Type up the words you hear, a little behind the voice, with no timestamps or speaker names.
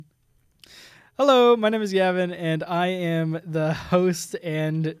Hello, my name is Gavin, and I am the host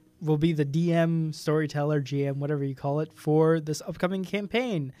and will be the DM, storyteller, GM, whatever you call it, for this upcoming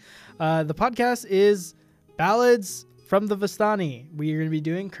campaign. The podcast is Ballads from the Vistani. We are going to be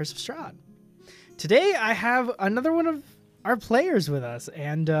doing Curse of Strahd. Today, I have another one of our players with us,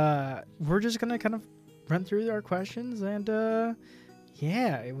 and we're just going to kind of run through our questions, and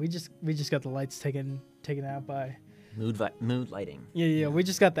yeah, we just got the lights taken out by... Mood lighting. Yeah. We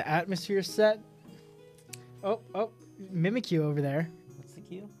just got the atmosphere set. Oh, Mimikyu over there. What's the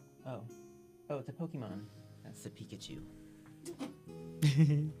cue? Oh, it's a Pokemon. That's the Pikachu.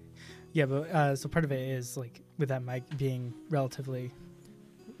 Yeah, but so part of it is like with that mic being relatively,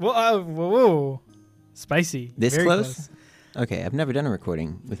 whoa, spicy. This Very close? Okay, I've never done a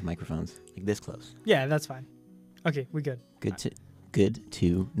recording with microphones like this close. Yeah, that's fine. Okay, we good. Good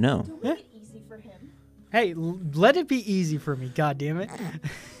to know. Don't make it easy for him. Hey, let it be easy for me. God damn it.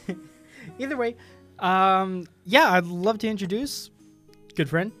 Either way, yeah, I'd love to introduce good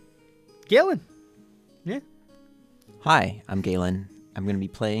friend Galen. Yeah. Hi, I'm Galen. I'm going to be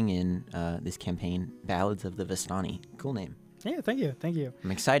playing in this campaign, Ballads of the Vistani. Cool name. Yeah, thank you.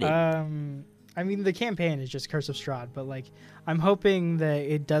 I'm excited. I mean, the campaign is just Curse of Strahd, but like, I'm hoping that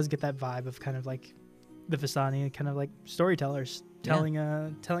it does get that vibe of kind of like the Vistani, kind of like storytellers telling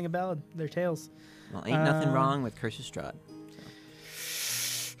a ballad, their tales. Well, ain't nothing wrong with Curse of Strahd.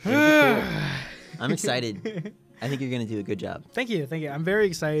 So. Cool. I'm excited. I think you're going to do a good job. Thank you. I'm very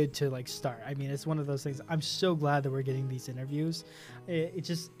excited to like start. I mean, it's one of those things. I'm so glad that we're getting these interviews. It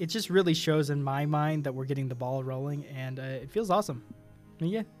just really shows in my mind that we're getting the ball rolling, and it feels awesome.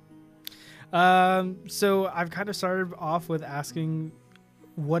 Yeah. So I've kind of started off with asking,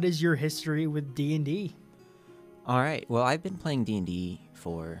 what is your history with D&D? All right. Well, I've been playing D&D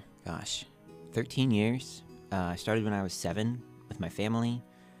for, 13 years. I started when I was 7 with my family.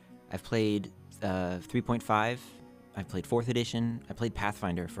 I've played 3.5. I've played 4th edition. I played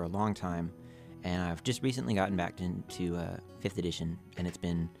Pathfinder for a long time, and I've just recently gotten back into 5th edition, and it's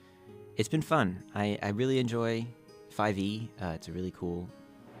been fun. I really enjoy 5e. It's a really cool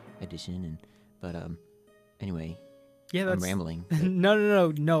edition, but anyway. Yeah, I'm rambling.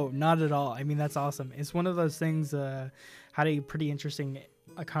 No, not at all. I mean, that's awesome. It's one of those things. Had a pretty interesting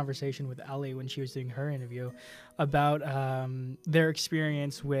conversation with Ellie when she was doing her interview about their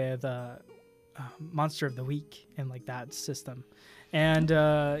experience with Monster of the Week and like that system. And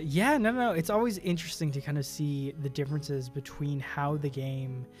it's always interesting to kind of see the differences between how the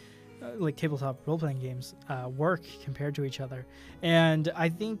game, like tabletop role-playing games, work compared to each other. And I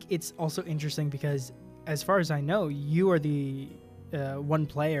think it's also interesting because, as far as I know, you are the one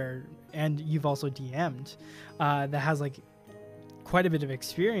player, and you've also DM'd, that has like quite a bit of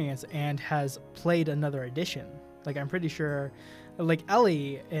experience and has played another edition. Like, I'm pretty sure, like,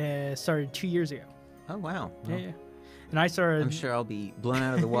 Ellie started 2 years ago. Oh, wow. Well, yeah. And I started... I'm sure I'll be blown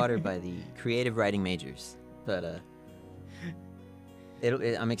out of the water by the creative writing majors. But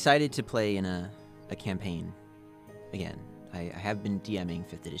I'm excited to play in a campaign again. I have been DMing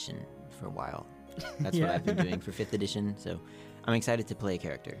 5th edition for a while. That's what I've been doing for 5th edition, so I'm excited to play a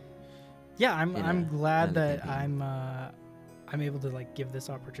character. Yeah, I'm glad that I'm able to like give this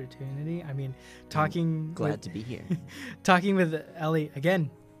opportunity. I mean, glad to be here. Talking with Ellie again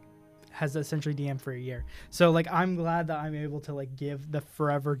has essentially DM for a year. So like, I'm glad that I'm able to like give the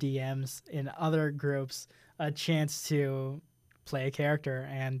forever DMs in other groups a chance to play a character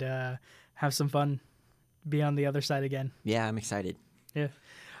and have some fun, be on the other side again. Yeah, I'm excited. Yeah.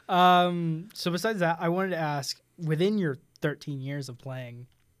 So besides that, I wanted to ask, within your 13 years of playing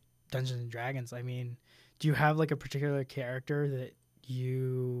Dungeons and Dragons, I mean, do you have like a particular character that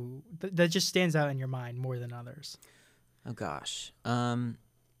that just stands out in your mind more than others? Oh gosh.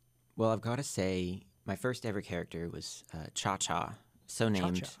 Well, I've got to say my first ever character was Cha-Cha, so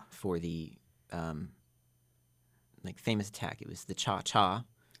named Cha-Cha. for the like famous attack. It was the Cha-Cha,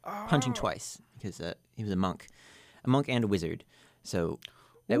 punching twice, because he was a monk and a wizard. So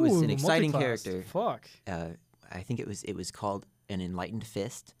that was an exciting character. Fuck. I think it was called an Enlightened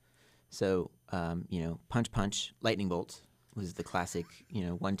Fist. So, punch, lightning bolt was the classic,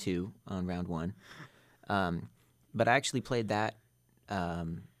 1-2 on round 1. But I actually played that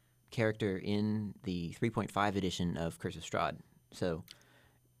character in the 3.5 edition of Curse of Strahd. So,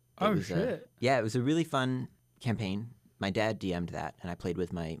 Shit. It was a really fun campaign. My dad DM'd that, and I played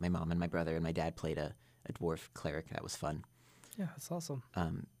with my mom and my brother, and my dad played a dwarf cleric. That was fun. Yeah, that's awesome.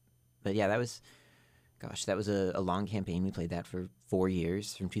 But yeah, that was a long campaign. We played that for 4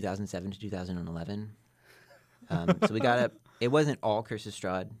 years, from 2007 to 2011. So we got up. It wasn't all Curse of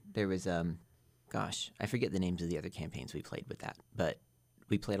Strahd. There was, I forget the names of the other campaigns we played with that. But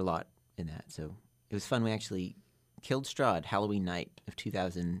we played a lot in that. So it was fun. We actually killed Strahd Halloween night of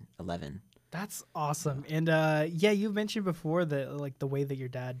 2011. That's awesome. And you mentioned before that like the way that your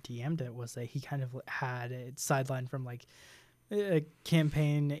dad DM'd it was that he kind of had it sidelined from like a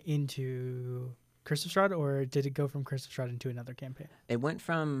campaign into Curse of Strahd, or did it go from Curse of Strahd into another campaign? It went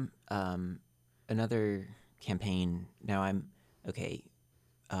from another campaign. Now I'm okay.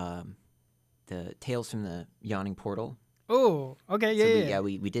 The Tales from the Yawning Portal. Oh, okay, yeah, So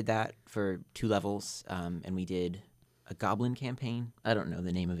we did that for 2 levels, and we did a Goblin campaign. I don't know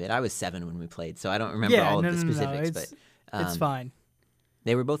the name of it. I was 7 when we played, so I don't remember all of the specifics. It's, but it's fine.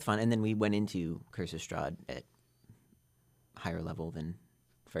 They were both fun, and then we went into Curse of Strahd at higher level than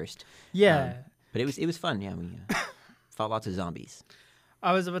first. Yeah, but it was fun. Yeah, we fought lots of zombies.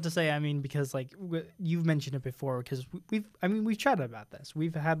 I was about to say, I mean, because like you've mentioned it before, because we've chatted about this.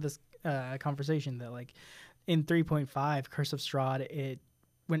 We've had this conversation that like in 3.5 Curse of Strahd, it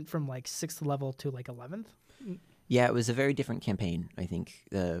went from like 6th level to like 11th. Yeah, it was a very different campaign. I think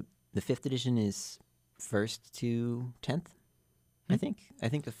the 5th edition is 1st to 10th. I think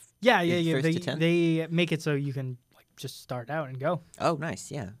the first to 10th. They make it so you can like just start out and go. Oh,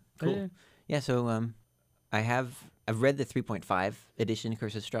 nice. Yeah, cool. Yeah, so I've read the 3.5 edition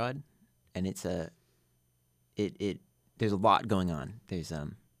Curse of Strahd, and it's there's a lot going on. There's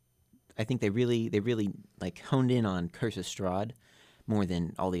I think they really like honed in on Curse of Strahd more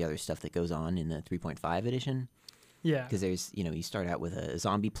than all the other stuff that goes on in the 3.5 edition. Yeah, because there's you start out with a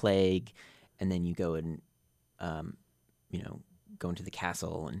zombie plague, and then you go and go into the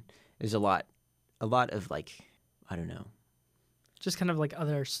castle, and there's a lot of like, I don't know, just kind of like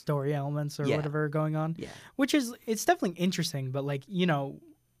other story elements or whatever going on. Yeah, which is, it's definitely interesting, but like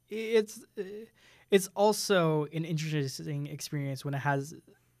it's also an interesting experience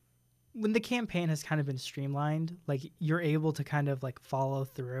when the campaign has kind of been streamlined. Like you're able to kind of like follow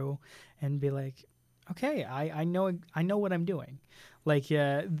through and be like, okay, I know what I'm doing. Like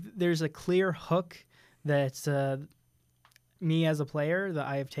there's a clear hook that me as a player that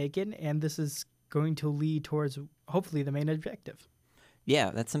I have taken, and this is going to lead towards hopefully the main objective.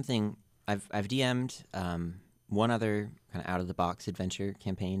 Yeah, that's something I've DM'd one other kind of out of the box adventure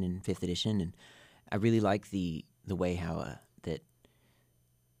campaign in 5th edition, and I really like the way how that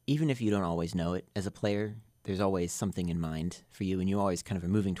even if you don't always know it as a player, there's always something in mind for you, and you always kind of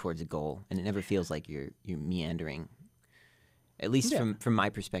are moving towards a goal, and it never feels like you're meandering. At least from my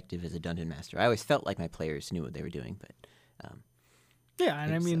perspective as a dungeon master, I always felt like my players knew what they were doing, but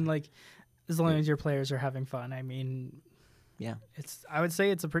and I mean, like, as long as your players are having fun, I mean, I would say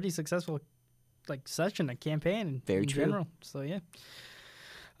it's a pretty successful like session, a campaign in general. So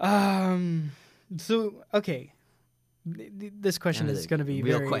so okay. This question is going to be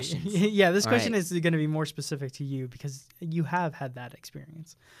real questions. This question is going to be more specific to you because you have had that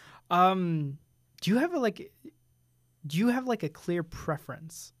experience. Do you have a clear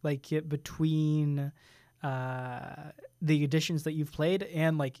preference like between the editions that you've played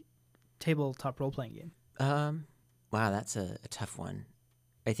and like tabletop role playing game? Wow, that's a tough one.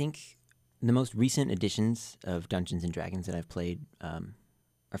 I think the most recent editions of Dungeons and Dragons that I've played are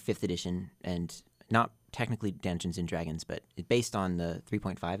 5th edition, and not technically Dungeons and Dragons, but it's based on the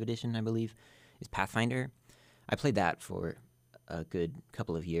 3.5 edition, I believe, is Pathfinder. I played that for a good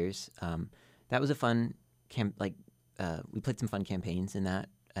couple of years. That was a fun we played some fun campaigns in that,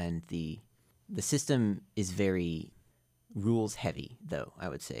 and the system is very rules heavy, though, I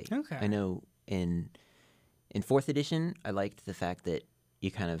would say. Okay. I know in 4th edition, I liked the fact that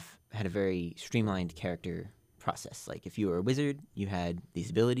you kind of had a very streamlined character process. Like if you were a wizard, you had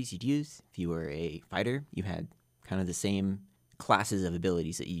these abilities you'd use. If you were a fighter, you had kind of the same classes of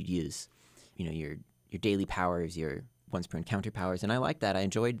abilities that you'd use. Your daily powers, your once per encounter powers, and I liked that. I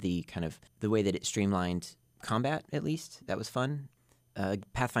enjoyed the way that it streamlined combat, at least. That was fun.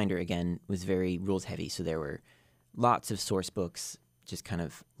 Pathfinder, again, was very rules heavy, so there were lots of source books just kind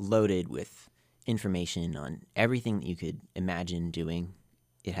of loaded with information on everything that you could imagine doing.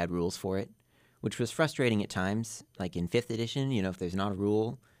 It had rules for it, which was frustrating at times. Like in 5th edition, if there's not a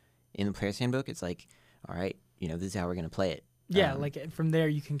rule in the player's handbook, it's like, all right, this is how we're going to play it. Yeah, like from there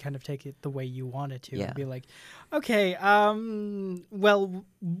you can kind of take it the way you want it to and be like, okay, well,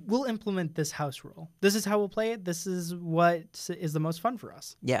 we'll implement this house rule. This is how we'll play it. This is what is the most fun for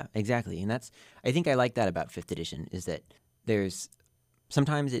us. Yeah, exactly. And I think I like that about 5th edition, is that there's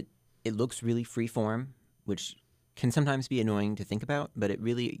sometimes it looks really free form, which can sometimes be annoying to think about, but it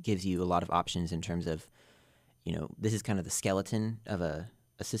really gives you a lot of options in terms of, this is kind of the skeleton of a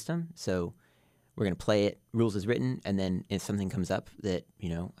system. So we're going to play it, rules as written, and then if something comes up that,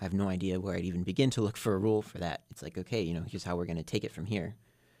 I have no idea where I'd even begin to look for a rule for that, it's like, okay, here's how we're going to take it from here.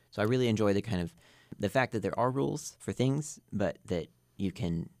 So I really enjoy the fact that there are rules for things, but that you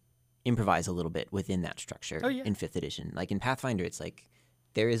can improvise a little bit within that structure in 5th edition. Like in Pathfinder, it's like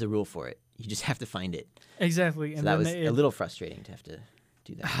there is a rule for it. You just have to find it. Exactly. So And that then was a little frustrating to have to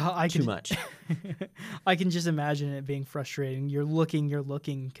do that too much. I can just imagine it being frustrating. You're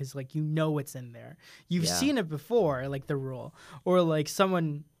looking because like you know what's in there. You've seen it before, like the rule, or like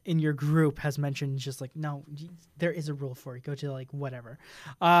someone in your group has mentioned just like, no, there is a rule for it. Go to like whatever,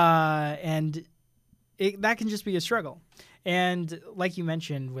 and that can just be a struggle. And like you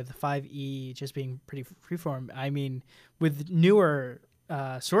mentioned with 5e just being pretty freeform, I mean, with newer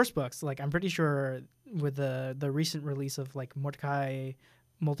source books, like I'm pretty sure with the recent release of like Mordecai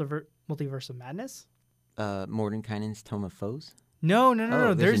Multiverse of Madness, Mordenkainen's Tome of Foes. No.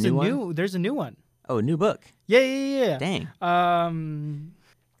 There's There's a new one. Oh, a new book. Yeah. Dang.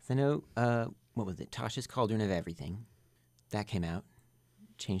 'Cause I know what was it? Tasha's Cauldron of Everything. That came out,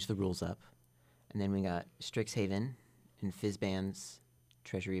 changed the rules up, and then we got Strixhaven and Fizban's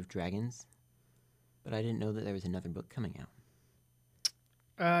Treasury of Dragons. But I didn't know that there was another book coming out.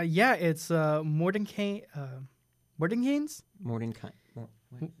 Yeah, it's Mordenkainen's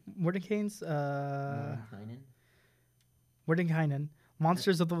Mordenkainen,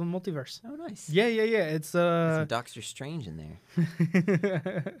 Monsters of the Multiverse. Oh, nice. Yeah. It's some Doctor Strange in there.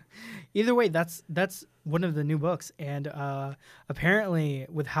 Either way, that's one of the new books, and apparently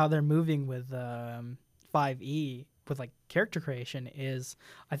with how they're moving with 5e with like character creation is,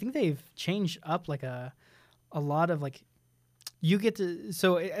 I think they've changed up like a lot of like. You get to,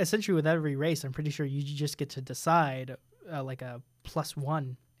 so essentially with every race, I'm pretty sure you just get to decide like a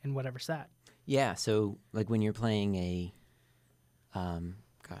 +1 in whatever stat. Yeah, so like when you're playing a,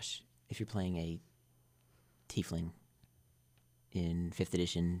 if you're playing a Tiefling in 5th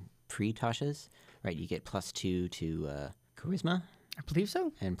edition pre-Tasha's, right, you get +2 to Charisma. I believe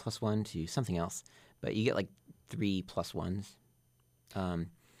so. And +1 to something else. But you get like 3 +1s.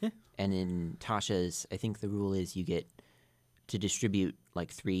 And in Tasha's, I think the rule is you get to distribute like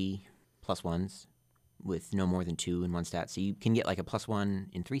 3 +1s with no more than 2 in one stat. So you can get like a +1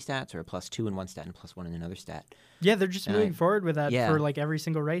 in 3 stats or a +2 in one stat and +1 in another stat. Yeah, they're just moving forward with that for like every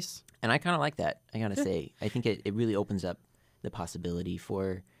single race. And I kind of like that, I gotta say. I think it really opens up the possibility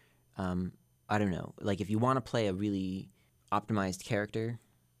for, I don't know, like if you want to play a really optimized character.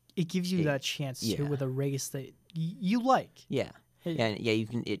 It gives you that chance to with a race that you like. Yeah. And yeah, you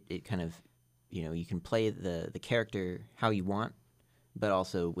can, it kind of, you know, you can play the character how you want, but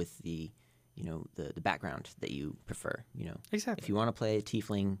also with the, you know, the background that you prefer, you know. Exactly. If you want to play a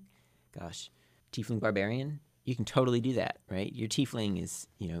Tiefling, Tiefling Barbarian, you can totally do that, right? Your Tiefling is,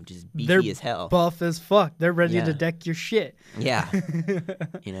 you know, just beefy as hell. They're buff as fuck. They're ready to deck your shit. Yeah.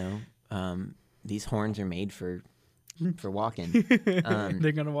 You know, these horns are made for walking.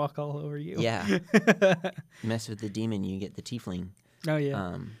 They're going to walk all over you. Yeah. Mess with the demon, you get the Tiefling. Oh,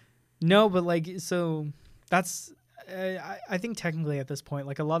 yeah. No, but like, so that's, I think technically at this point,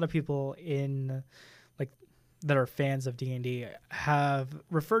 like a lot of people in like that are fans of D&D have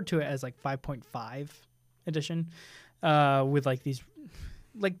referred to it as like 5.5 edition, with like these,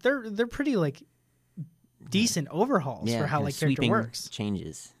 like they're pretty like decent overhauls for how like character works.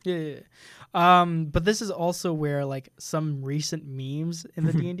 Changes. Yeah. But this is also where like some recent memes in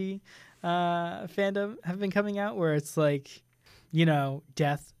the D&D fandom have been coming out where it's like, you know,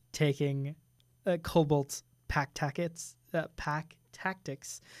 Death taking Kobold's pack tactics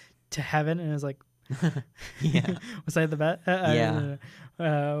to heaven, and it's like, yeah, was I the best?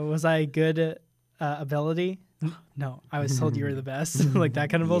 Was I good ability? No, I was told you were the best. Like that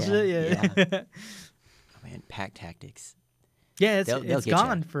kind of bullshit. Yeah. Oh man, pack tactics. Yeah, it's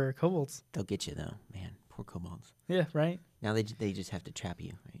gone for kobolds. They'll get you though, man. Poor kobolds. Yeah, right. Now they just have to trap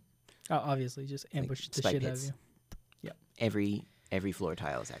you, right? Oh, obviously, just ambush the shit out of you. Yeah. Every floor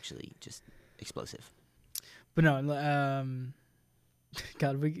tile is actually just explosive. But no,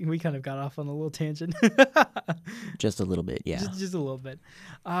 God, we kind of got off on a little tangent. Just a little bit, yeah. Just a little bit.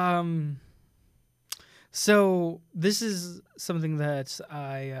 So this is something that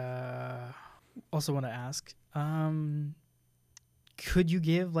I also want to ask. Could you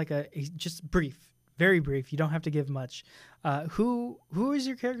give like a just brief, very brief? You don't have to give much. Who is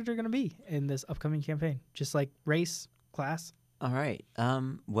your character going to be in this upcoming campaign? Just like race, class. All right.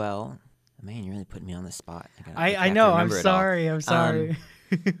 Well, man, you're really putting me on the spot. I know. I'm sorry.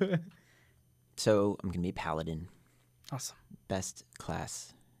 So I'm gonna be a paladin. Awesome. Best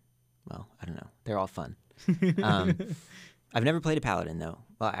class. Well, I don't know. They're all fun. I've never played a paladin though.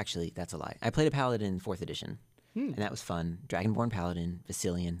 Well, actually, that's a lie. I played a paladin in 4th edition, and that was fun. Dragonborn paladin,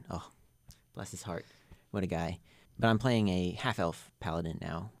 Vasilian. Oh, bless his heart. What a guy. But I'm playing a half-elf paladin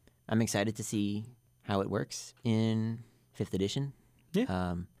now, I'm excited to see how it works in 5th edition.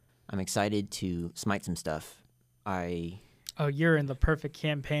 Yeah. I'm excited to smite some stuff. Oh, you're in the perfect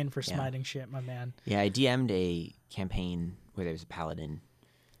campaign for smiting shit, my man. Yeah, I DM'd a campaign where there was a paladin,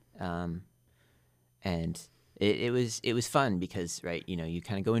 and it was fun because, right, you know, you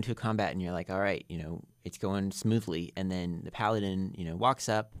kind of go into a combat and you're like, all right, you know, it's going smoothly, and then the paladin, you know, walks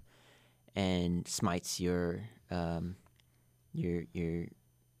up and smites your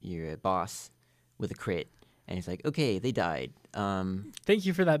boss with a crit, and he's like, okay, they died. Thank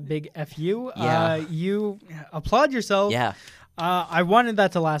you for that big FU. Yeah. You applaud yourself. Yeah. I wanted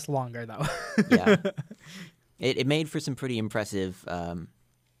that to last longer, though. Yeah. It made for some pretty impressive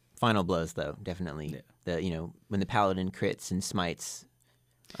final blows, though, definitely. Yeah. When the paladin crits and smites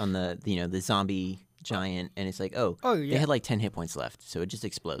on the zombie giant, and it's like, yeah. They had like 10 hit points left, so it just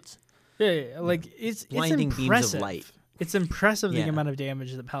explodes. Yeah. Like, it's Blinding impressive. beams of light. It's impressive the Yeah. amount of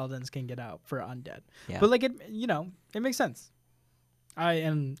damage that paladins can get out for undead. Yeah. But like, it makes sense. I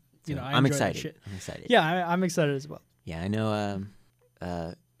enjoy I'm excited. that shit. I'm excited. Yeah, I'm excited as well. Yeah, I know.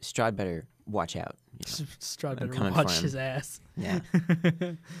 Strahd better watch out. Strahd better coming watch for his ass. Yeah.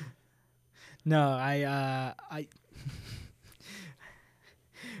 No, I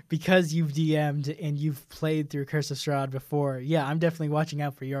because you've DM'd and you've played through Curse of Strahd before. Yeah, I'm definitely watching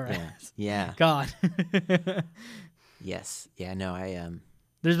out for your ass. Yeah. God. Yes. Yeah. No.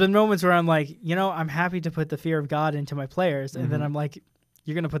 There's been moments where I'm like, I'm happy to put the fear of God into my players, and then I'm like,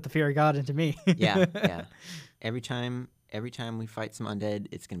 you're gonna put the fear of God into me. Yeah. Yeah. Every time we fight some undead,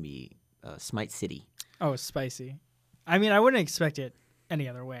 it's gonna be Smite City. Oh, spicy. I mean, I wouldn't expect it any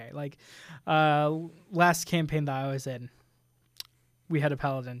other way. Like, last campaign that I was in, we had a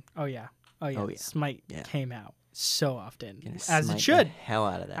paladin. Oh yeah. Smite came out so often, as it should. The hell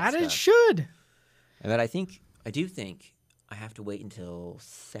out of that. As stuff. it should. But I do think I have to wait until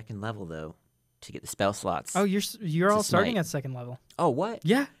 2nd level though to get the spell slots. Oh, you're all starting smite. at 2nd level. Oh, what?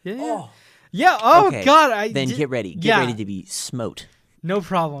 Yeah. Oh. Yeah. Oh Okay. God. Then get ready. Get ready to be smote. No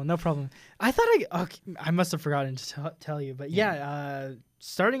problem. I thought I must have forgotten to tell you, but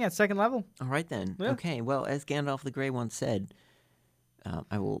starting at 2nd level. All right then. Yeah. Okay. Well, as Gandalf the Grey once said,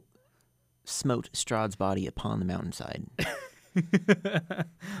 I will smote Strahd's body upon the mountainside.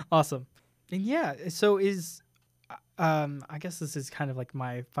 Awesome. And yeah, so I guess this is kind of like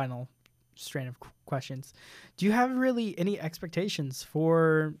my final strain of questions. Do you have really any expectations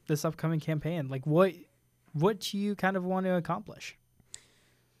for this upcoming campaign? Like what do you kind of want to accomplish?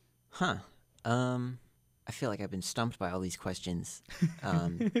 Huh. I feel like I've been stumped by all these questions.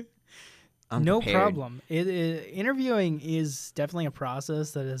 No unprepared. problem. Interviewing is definitely a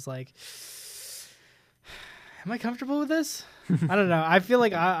process that is like, am I comfortable with this? I don't know. I feel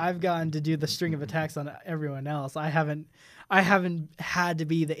like I've gotten to do the string of attacks on everyone else. I haven't had to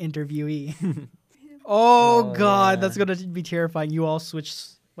be the interviewee. Oh God, yeah. that's gonna be terrifying. You all switch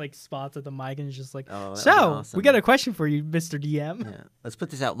like spots at the mic and it's just like, Oh, so that'd be awesome. we got a question for you, Mr. DM. Yeah. Let's put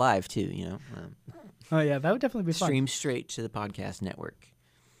this out live too. Oh yeah, that would definitely be fun. Stream straight to the podcast network.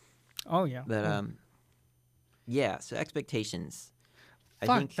 Oh yeah. But yeah. So expectations. Fuck,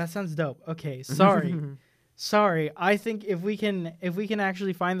 I think that sounds dope. Okay, sorry. I think if we can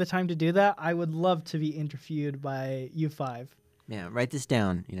actually find the time to do that, I would love to be interviewed by you 5. Yeah. Write this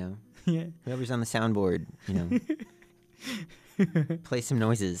down. Yeah. Whoever's on the soundboard. Play some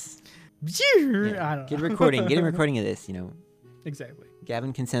noises. I don't know. Get a recording. Get a recording of this. Exactly.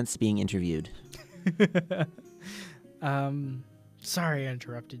 Gavin consents to being interviewed. Sorry I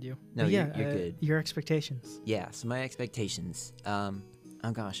interrupted you. No, But you're good. Your expectations. Yeah, so my expectations. Oh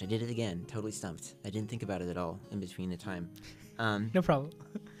gosh, I did it again. Totally stumped. I didn't think about it at all in between the time. No problem.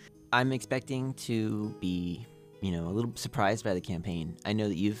 I'm expecting to be, a little surprised by the campaign. I know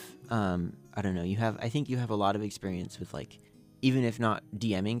that you've, I don't know, I think you have a lot of experience with, like, even if not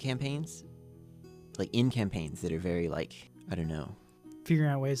DMing campaigns, like, in campaigns that are very, like, I don't know. Figuring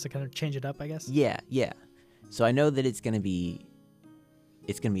out ways to kind of change it up, I guess. Yeah. So I know that it's gonna be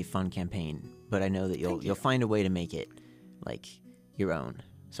a fun campaign, but I know that you'll find a way to make it like your own.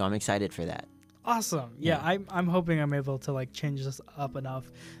 So I'm excited for that. Awesome. Yeah. I'm hoping I'm able to like change this up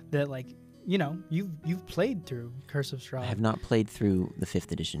enough that like you've played through Curse of Strahd. I have not played through the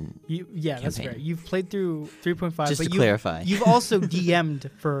 5th edition. That's campaign. fair. You've played through 3.5. Just to clarify, you've also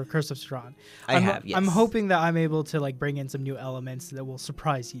DM'd for Curse of Strahd. I have. Yes. I'm hoping that I'm able to like bring in some new elements that will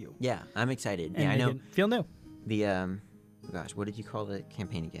surprise you. Yeah, I'm excited. And I know. make it feel new. The gosh, what did you call the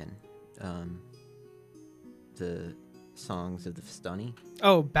campaign again? The Songs of the Vistani.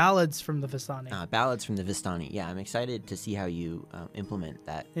 Oh, Ballads from the Vistani. Ballads from the Vistani. Yeah, I'm excited to see how you implement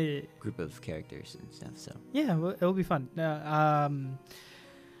that group of characters and stuff. So yeah, it'll be fun.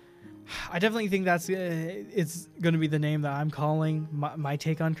 I definitely think that's it's going to be the name that I'm calling my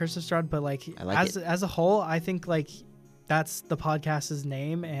take on Curse of Strahd. But like, I like as a whole, I think like that's the podcast's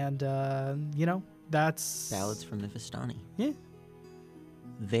name, and you know, that's Ballads from the Vistani. Yeah.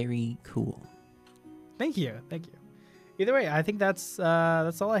 Very cool. Thank you. Either way, I think that's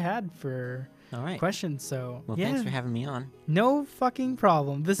all I had for All right. questions. So Well, yeah, thanks for having me on. no fucking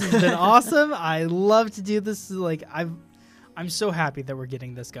problem. This has been awesome. I love to do this. Like I'm so happy that we're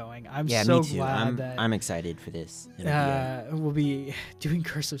getting this going. I'm Yeah, so me too. glad that I'm excited for this. It'll be we'll be doing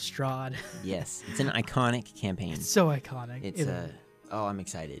Curse of Strahd. yes, it's an iconic campaign. It's so iconic. It's I'm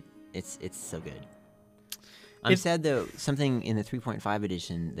excited. It's so good. I'm sad though. Something in the 3.5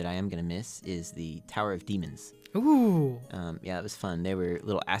 edition that I am gonna miss is the Tower of Demons. Ooh. Yeah, it was fun. They were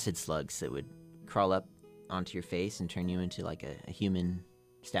little acid slugs that would crawl up onto your face and turn you into like a human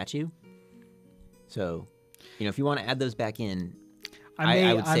statue. So, you know, if you want to add those back in,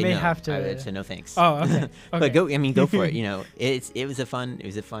 I would say no. Have to. I would say no thanks. Oh, okay. But go for it. You know, it was a fun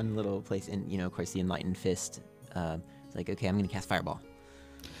little place, and you know, of course, the Enlightened Fist. It's like, okay, I'm gonna cast Fireball.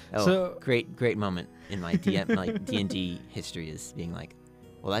 Oh, So- great moment in my D&D history is being like,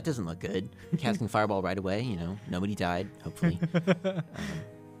 well, that doesn't look good. Casting Fireball right away, you know, nobody died, hopefully.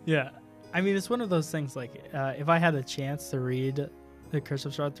 Yeah. I mean, it's one of those things, like, if I had a chance to read the Curse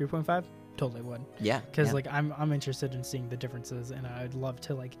of Strahd 3.5, totally would. Yeah. Because, yeah. like, I'm interested in seeing the differences, and I'd love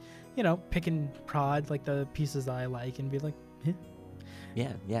to, like, you know, pick and prod, like, the pieces that I like and be like,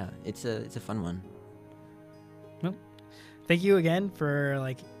 Yeah. It's a fun one. thank you again for,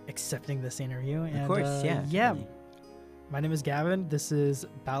 like, accepting this interview. And, Of course, yeah. Yeah. Really. My name is Gavin. This is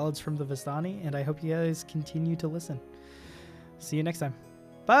Ballads from the Vistani, and I hope you guys continue to listen. See you next time.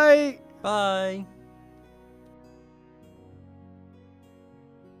 Bye! Bye.